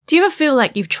Do you ever feel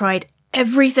like you've tried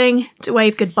everything to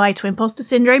wave goodbye to imposter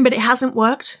syndrome, but it hasn't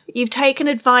worked? You've taken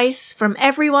advice from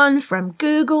everyone, from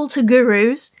Google to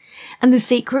gurus, and the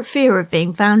secret fear of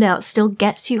being found out still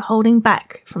gets you holding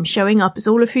back from showing up as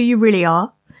all of who you really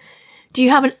are? Do you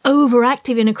have an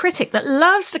overactive inner critic that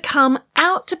loves to come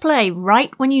out to play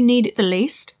right when you need it the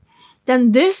least?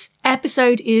 Then this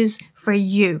episode is for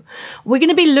you. We're going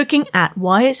to be looking at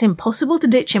why it's impossible to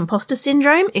ditch imposter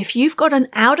syndrome if you've got an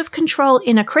out-of-control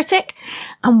inner critic,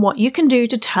 and what you can do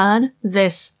to turn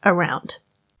this around.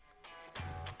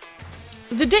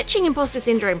 The Ditching Imposter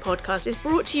Syndrome podcast is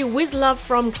brought to you with love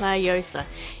from Claire Yosa.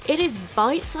 It is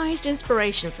bite-sized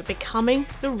inspiration for becoming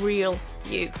the real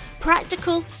you.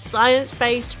 Practical,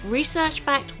 science-based,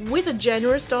 research-backed with a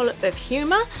generous dollop of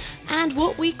humour and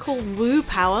what we call woo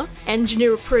power,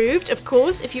 engineer approved, of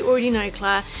course, if you already know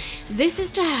Claire. This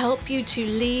is to help you to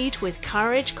lead with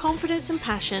courage, confidence and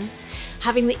passion,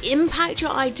 having the impact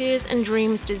your ideas and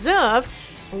dreams deserve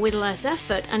with less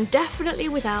effort and definitely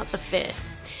without the fear.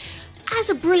 As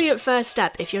a brilliant first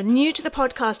step, if you're new to the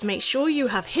podcast, make sure you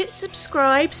have hit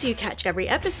subscribe so you catch every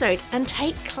episode, and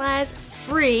take Claire's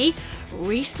free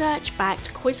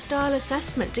research-backed quiz-style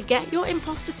assessment to get your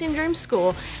imposter syndrome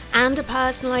score and a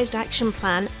personalised action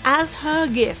plan as her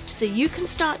gift so you can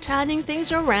start turning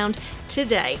things around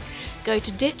today. Go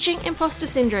to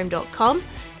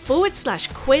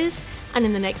ditchingimpostersyndrome.com/quiz, and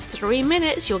in the next 3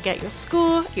 minutes you'll get your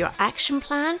score, your action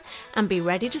plan, and be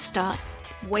ready to start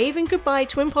waving goodbye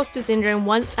to imposter syndrome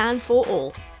once and for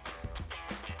all.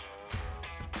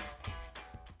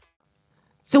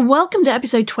 So welcome to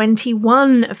episode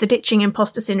 21 of the Ditching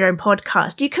Imposter Syndrome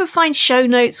podcast. You can find show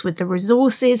notes with the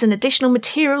resources and additional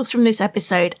materials from this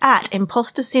episode at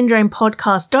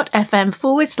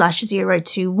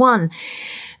impostersyndromepodcast.fm/021.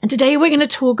 And today we're going to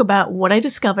talk about what I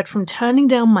discovered from turning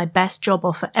down my best job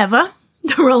offer ever,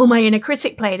 the role my inner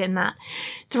critic played in that,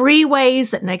 3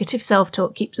 ways that negative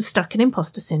self-talk keeps us stuck in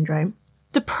imposter syndrome,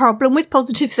 the problem with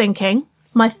positive thinking,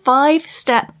 my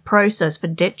 5-step process for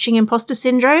ditching imposter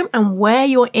syndrome and where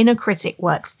your inner critic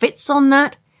work fits on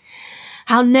that,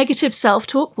 how negative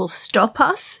self-talk will stop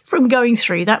us from going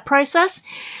through that process,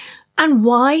 and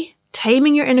why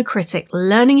taming your inner critic,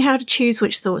 learning how to choose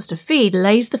which thoughts to feed,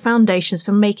 lays the foundations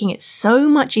for making it so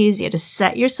much easier to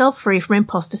set yourself free from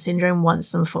imposter syndrome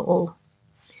once and for all.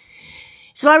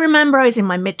 So I remember I was in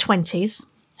my mid-20s.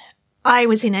 I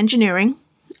was in engineering.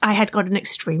 I had got an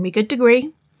extremely good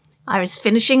degree. I was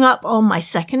finishing up on my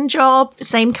second job,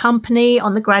 same company,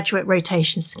 on the graduate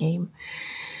rotation scheme.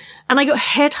 And I got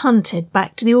headhunted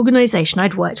back to the organisation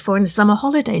I'd worked for in the summer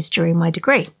holidays during my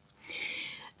degree.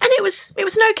 And it was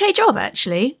an okay job,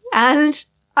 actually. And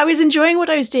I was enjoying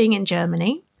what I was doing in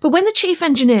Germany. But when the chief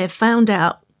engineer found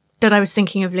out that I was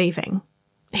thinking of leaving,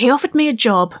 he offered me a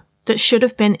job that should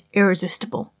have been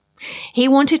irresistible. He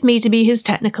wanted me to be his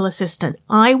technical assistant.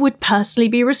 I would personally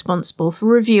be responsible for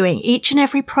reviewing each and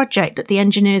every project that the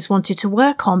engineers wanted to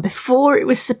work on before it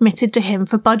was submitted to him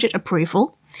for budget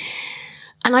approval.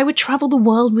 And I would travel the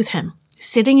world with him,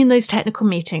 sitting in those technical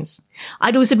meetings.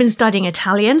 I'd also been studying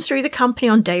Italian through the company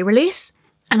on day release,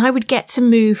 and I would get to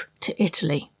move to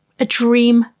Italy. A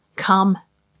dream come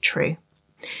true.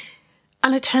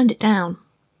 And I turned it down.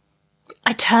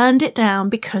 I turned it down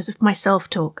because of my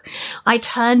self-talk. I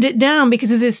turned it down because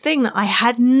of this thing that I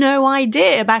had no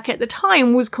idea back at the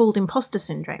time was called imposter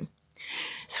syndrome.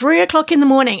 3 o'clock in the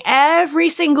morning, every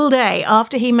single day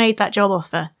after he made that job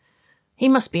offer. He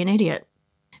must be an idiot.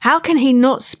 How can he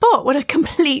not spot what a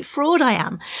complete fraud I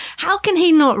am? How can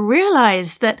he not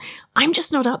realize that I'm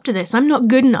just not up to this? I'm not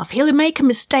good enough. He'll make a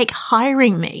mistake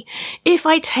hiring me. If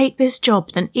I take this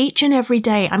job, then each and every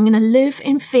day I'm going to live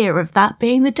in fear of that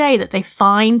being the day that they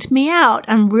find me out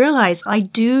and realize I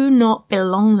do not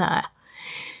belong there.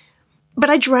 But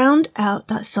I drowned out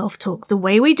that self-talk the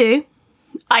way we do.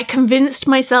 I convinced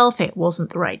myself it wasn't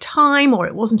the right time, or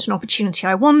it wasn't an opportunity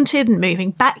I wanted, and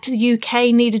moving back to the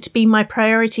UK needed to be my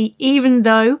priority, even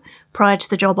though, prior to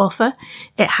the job offer,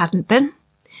 it hadn't been.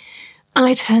 And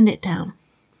I turned it down.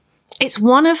 It's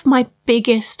one of my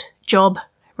biggest job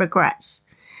regrets.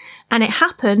 And it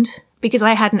happened because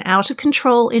I had an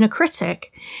out-of-control inner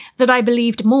critic that I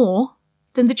believed more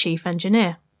than the chief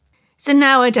engineer. So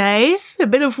nowadays, a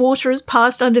bit of water has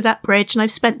passed under that bridge, and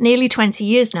I've spent nearly 20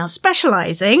 years now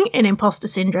specialising in imposter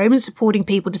syndrome and supporting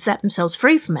people to set themselves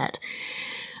free from it.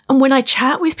 And when I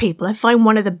chat with people, I find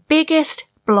one of the biggest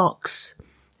blocks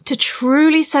to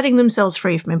truly setting themselves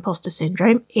free from imposter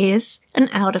syndrome is an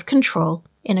out-of-control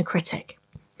inner critic.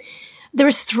 There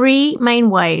are 3 main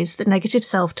ways that negative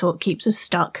self-talk keeps us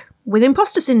stuck with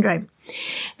imposter syndrome.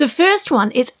 The first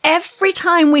one is every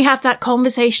time we have that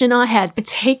conversation in our head,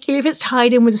 particularly if it's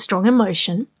tied in with a strong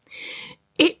emotion,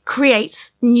 it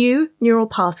creates new neural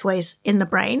pathways in the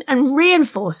brain and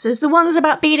reinforces the ones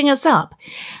about beating us up.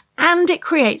 And it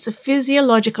creates a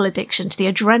physiological addiction to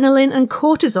the adrenaline and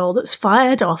cortisol that's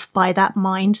fired off by that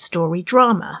mind story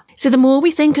drama. So the more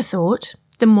we think a thought,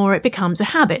 the more it becomes a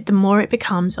habit, the more it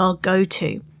becomes our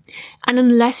go-to. And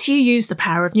unless you use the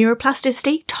power of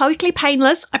neuroplasticity, totally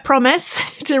painless, I promise,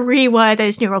 to rewire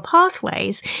those neural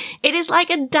pathways, it is like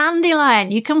a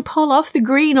dandelion. You can pull off the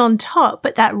green on top,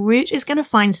 but that root is going to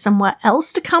find somewhere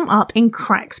else to come up in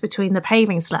cracks between the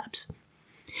paving slabs.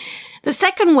 The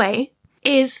second way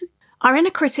is our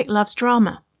inner critic loves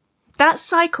drama. That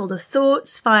cycle, the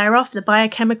thoughts fire off the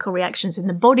biochemical reactions in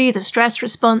the body, the stress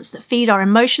response that feed our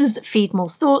emotions, that feed more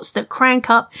thoughts, that crank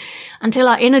up until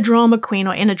our inner drama queen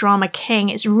or inner drama king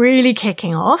is really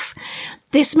kicking off.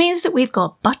 This means that we've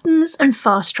got buttons and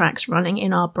fast tracks running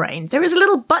in our brain. There is a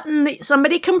little button that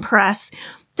somebody can press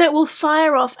that will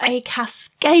fire off a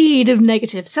cascade of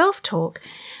negative self-talk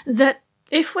that,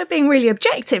 if we're being really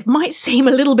objective, might seem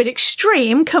a little bit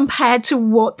extreme compared to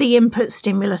what the input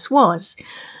stimulus was.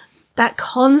 That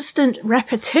constant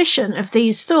repetition of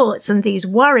these thoughts and these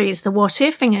worries, the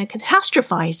what-ifing and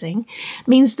catastrophizing,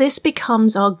 means this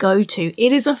becomes our go-to.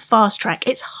 It is a fast track.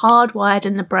 It's hardwired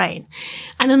in the brain.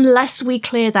 And unless we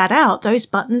clear that out, those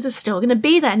buttons are still going to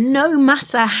be there, no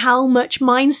matter how much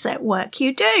mindset work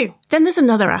you do. Then there's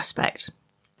another aspect.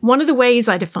 One of the ways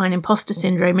I define imposter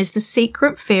syndrome is the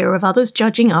secret fear of others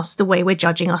judging us the way we're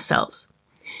judging ourselves.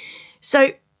 So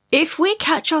if we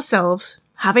catch ourselves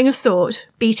having a thought,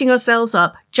 beating ourselves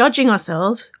up, judging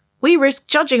ourselves, we risk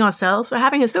judging ourselves for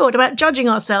having a thought about judging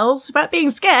ourselves, about being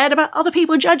scared about other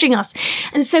people judging us.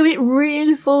 And so it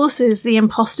reinforces the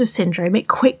imposter syndrome. It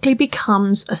quickly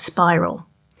becomes a spiral.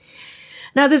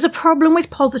 Now, there's a problem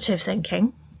with positive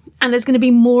thinking, and there's going to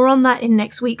be more on that in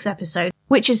next week's episode,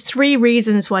 which is 3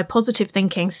 reasons why positive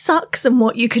thinking sucks and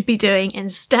what you could be doing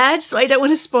instead. So I don't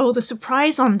want to spoil the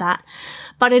surprise on that.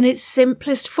 But in its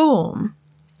simplest form,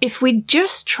 if we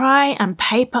just try and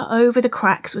paper over the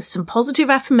cracks with some positive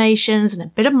affirmations and a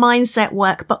bit of mindset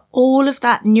work, but all of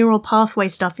that neural pathway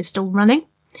stuff is still running,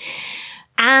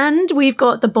 and we've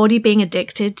got the body being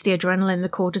addicted to the adrenaline, the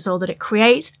cortisol that it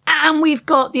creates, and we've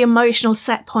got the emotional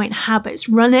set point habits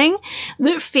running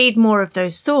that feed more of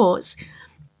those thoughts,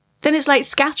 then it's like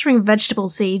scattering vegetable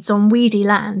seeds on weedy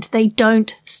land. They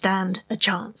don't stand a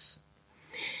chance.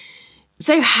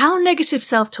 So how negative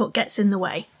self-talk gets in the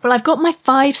way? Well, I've got my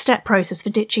 5-step process for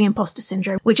ditching imposter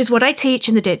syndrome, which is what I teach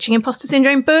in the Ditching Imposter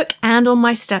Syndrome book and on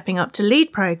my Stepping Up to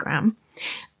Lead program.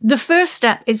 The first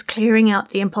step is clearing out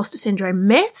the imposter syndrome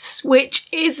myths, which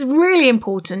is really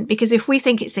important because if we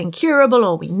think it's incurable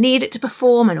or we need it to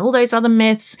perform and all those other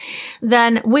myths,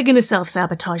 then we're going to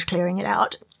self-sabotage clearing it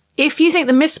out. If you think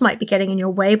the myths might be getting in your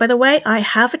way, by the way, I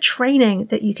have a training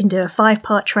that you can do, a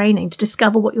 5-part training to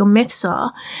discover what your myths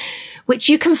are, which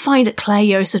you can find at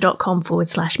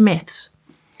clairejosa.com/myths.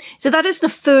 So that is the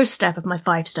first step of my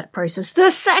 5-step process.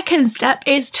 The second step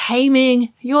is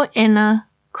taming your inner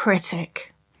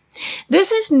critic.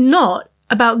 This is not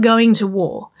about going to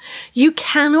war. You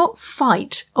cannot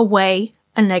fight away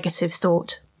a negative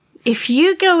thought. If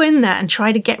you go in there and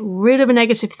try to get rid of a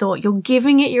negative thought, you're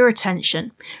giving it your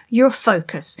attention, your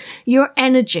focus, your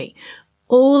energy.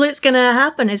 All that's going to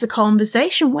happen is a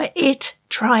conversation where it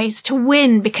tries to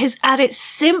win, because at its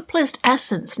simplest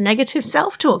essence, negative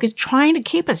self-talk is trying to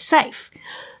keep us safe,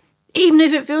 even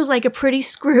if it feels like a pretty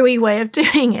screwy way of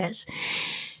doing it.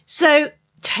 So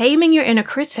taming your inner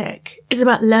critic is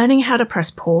about learning how to press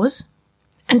pause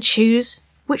and choose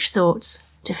which thoughts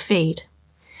to feed,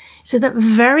 so that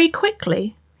very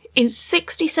quickly, in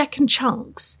 60-second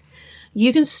chunks,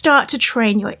 you can start to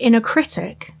train your inner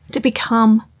critic to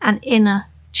become an inner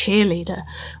cheerleader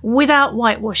without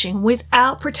whitewashing,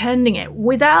 without pretending it,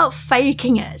 without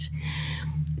faking it.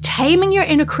 Taming your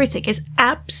inner critic is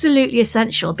absolutely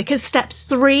essential because step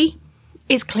 3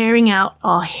 is clearing out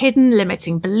our hidden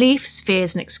limiting beliefs,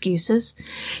 fears, and excuses.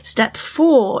 Step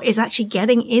 4 is actually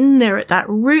getting in there at that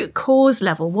root cause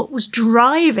level. What was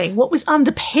driving, what was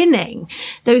underpinning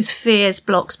those fears,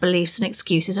 blocks, beliefs, and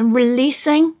excuses, and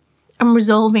releasing and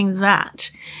resolving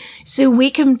that so we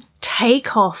can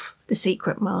take off the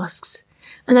secret masks.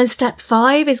 And then step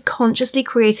 5 is consciously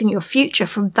creating your future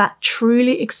from that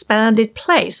truly expanded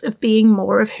place of being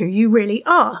more of who you really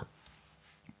are.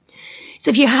 So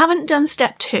if you haven't done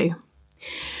step 2,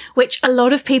 which a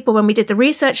lot of people, when we did the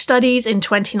research studies in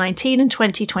 2019 and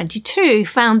 2022,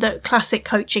 found that classic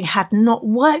coaching had not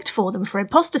worked for them for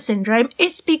imposter syndrome.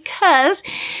 It's because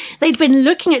they'd been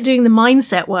looking at doing the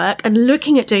mindset work and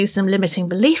looking at doing some limiting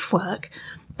belief work,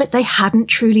 but they hadn't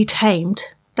truly tamed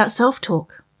that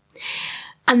self-talk.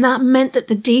 And that meant that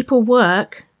the deeper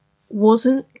work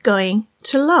wasn't going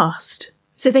to last.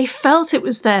 So they felt it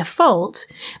was their fault,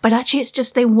 but actually it's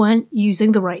just they weren't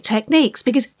using the right techniques.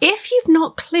 Because if you've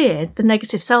not cleared the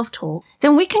negative self-talk,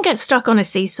 then we can get stuck on a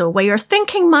seesaw where your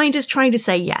thinking mind is trying to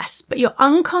say yes, but your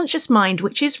unconscious mind,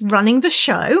 which is running the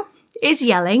show, is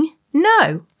yelling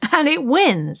no, and it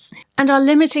wins. And our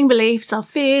limiting beliefs, our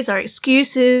fears, our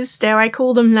excuses, dare I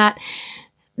call them that,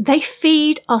 they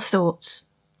feed our thoughts.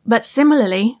 But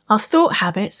similarly, our thought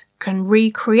habits can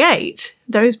recreate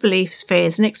those beliefs,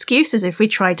 fears, and excuses if we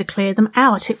try to clear them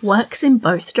out. It works in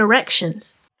both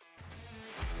directions.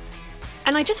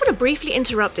 And I just want to briefly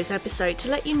interrupt this episode to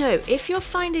let you know, if you're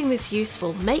finding this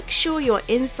useful, make sure you're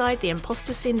inside the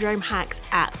Imposter Syndrome Hacks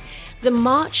app. The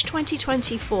March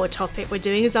 2024 topic we're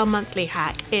doing as our monthly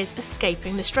hack is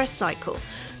escaping the stress cycle.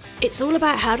 It's all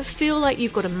about how to feel like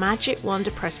you've got a magic wand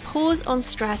to press pause on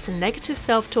stress and negative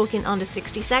self-talk in under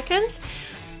 60 seconds.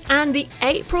 And the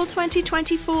April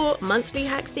 2024 monthly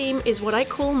hack theme is what I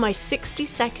call my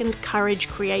 60-second courage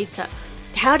creator.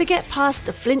 How to get past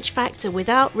the flinch factor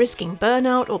without risking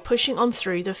burnout or pushing on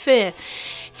through the fear.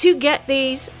 To get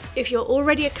these, if you're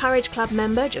already a Courage Club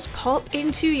member, just pop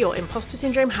into your Imposter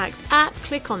Syndrome Hacks app,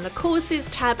 click on the courses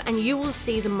tab, and you will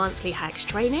see the monthly hacks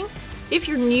training. If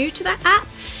you're new to that app,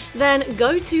 then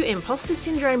go to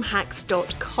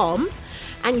impostersyndromehacks.com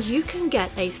and you can get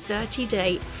a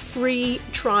 30-day free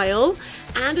trial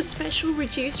and a special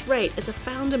reduced rate as a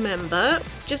founder member.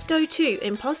 Just go to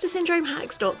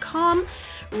impostersyndromehacks.com,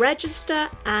 register,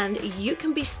 and you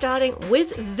can be starting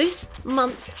with this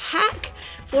month's hack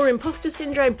for imposter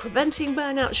syndrome, preventing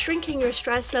burnout, shrinking your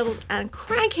stress levels, and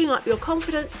cranking up your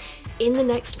confidence in the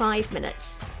next 5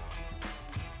 minutes.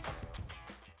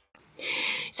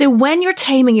 So when you're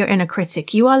taming your inner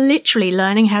critic, you are literally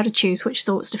learning how to choose which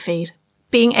thoughts to feed.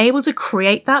 Being able to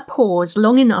create that pause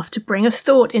long enough to bring a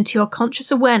thought into your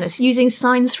conscious awareness using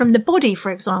signs from the body,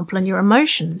 for example, and your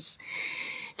emotions.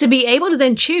 To be able to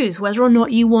then choose whether or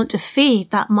not you want to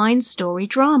feed that mind story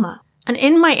drama. And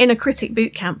in my Inner Critic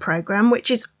Bootcamp program, which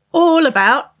is all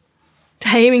about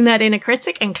taming that inner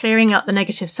critic and clearing up the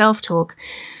negative self-talk,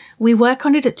 we work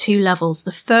on it at 2 levels.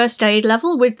 The first aid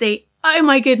level with the oh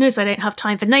my goodness, I don't have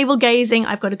time for navel gazing.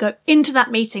 I've got to go into that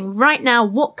meeting right now.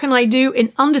 What can I do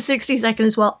in under 60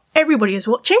 seconds while everybody is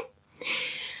watching?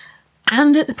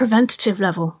 And at the preventative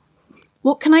level,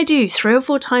 what can I do 3 or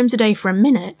 4 times a day for a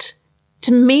minute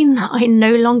to mean that I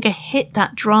no longer hit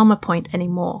that drama point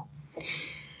anymore?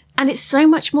 And it's so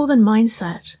much more than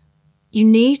mindset. You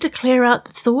need to clear out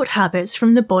the thought habits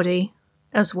from the body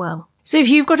as well. So if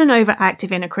you've got an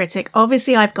overactive inner critic,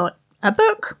 obviously I've got a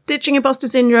book, Ditching Imposter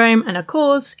Syndrome, and a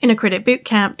course, Inner Critic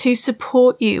Bootcamp, to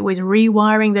support you with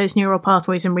rewiring those neural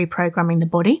pathways and reprogramming the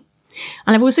body.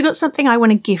 And I've also got something I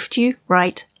want to gift you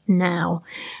right now,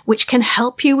 which can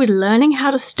help you with learning how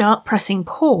to start pressing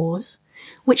pause,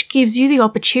 which gives you the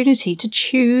opportunity to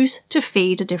choose to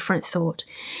feed a different thought.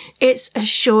 It's a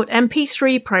short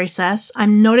MP3 process.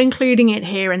 I'm not including it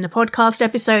here in the podcast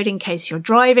episode in case you're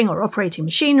driving or operating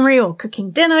machinery or cooking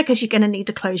dinner because you're going to need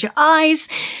to close your eyes.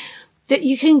 That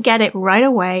you can get it right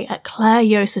away at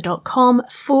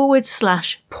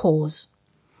clairejosa.com/pause.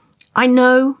 I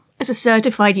know as a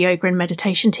certified yoga and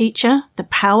meditation teacher, the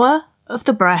power of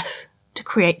the breath to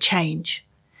create change.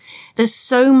 There's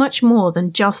so much more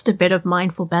than just a bit of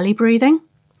mindful belly breathing.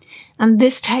 And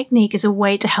this technique is a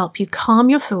way to help you calm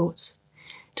your thoughts,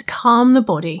 to calm the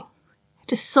body,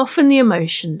 to soften the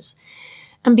emotions,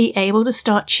 and be able to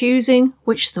start choosing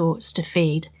which thoughts to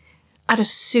feed. At a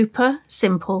super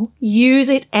simple, use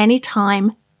it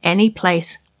anytime, any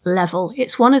place level.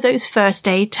 It's one of those first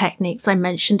aid techniques I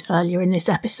mentioned earlier in this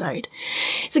episode.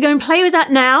 So go and play with that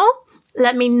now.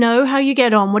 Let me know how you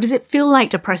get on. What does it feel like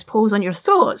to press pause on your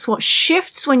thoughts? What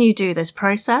shifts when you do this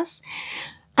process?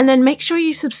 And then make sure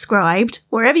you subscribed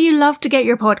wherever you love to get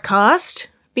your podcast,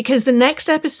 because the next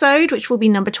episode, which will be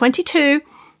number 22,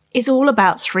 is all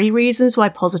about 3 reasons why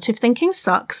positive thinking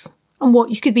sucks and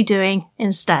what you could be doing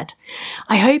instead.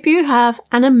 I hope you have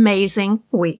an amazing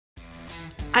week.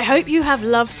 I hope you have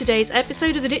loved today's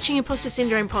episode of the Ditching Imposter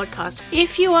Syndrome podcast.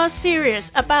 If you are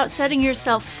serious about setting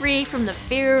yourself free from the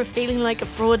fear of feeling like a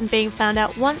fraud and being found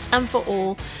out once and for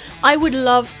all, I would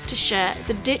love to share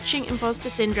the Ditching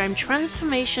Imposter Syndrome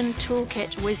Transformation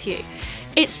Toolkit with you.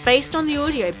 It's based on the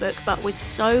audiobook, but with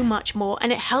so much more,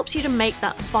 and it helps you to make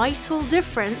that vital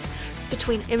difference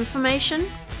between information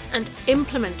and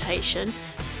implementation,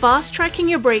 fast-tracking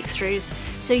your breakthroughs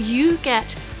so you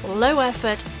get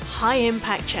low-effort,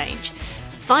 high-impact change.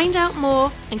 Find out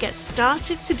more and get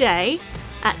started today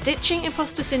at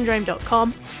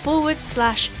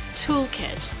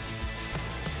ditchingimpostersyndrome.com/toolkit.